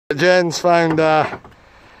Jen's found a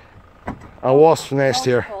wasp nest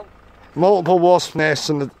here. Multiple wasp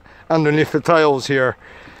nests underneath the tiles here.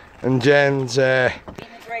 And Jen's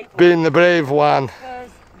being the brave one.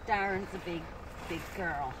 Because Darren's a big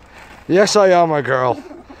girl. Yes, I am a girl.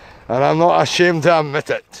 And I'm not ashamed to admit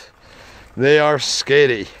it. They are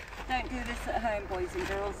scary. Don't do this at home, boys and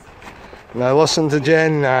girls. Now listen to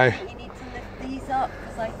Jen now. You need to lift these up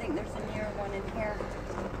because I think there's a newer one in here.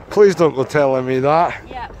 Please don't go telling me that.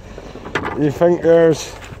 Yeah. You think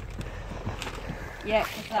there's... Yeah,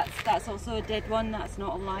 because that's also a dead one. That's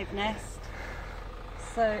not a live nest.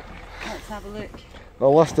 So let's have a look.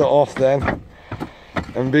 I'll lift it off then.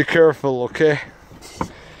 And be careful, okay?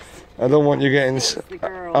 I don't want you getting...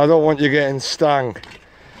 I don't want you getting stung.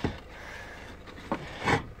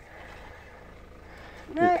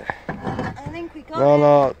 No, I think we got it.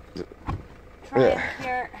 No. Try it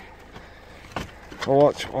here.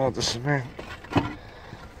 Watch the cement.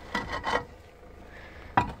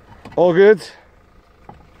 All good?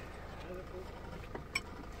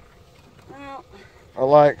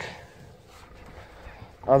 Well, I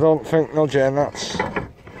don't think, no Jen, that's...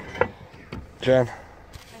 Jen.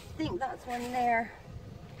 I think that's one there.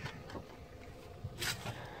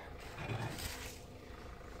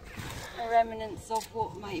 The remnants of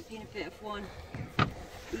what might have been a bit of one. Are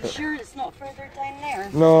you sure it's not further down there?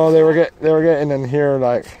 No, they were getting in here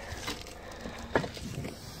like.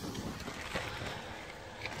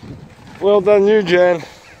 Well done you, Jen.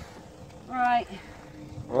 Right.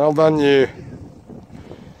 Well done you.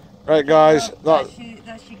 Right guys, that's you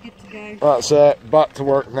good to go. That's it. Back to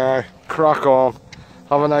work now. Crack on.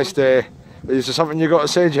 Have a nice day. Is there something you got to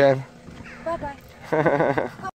say, Jen? Bye bye.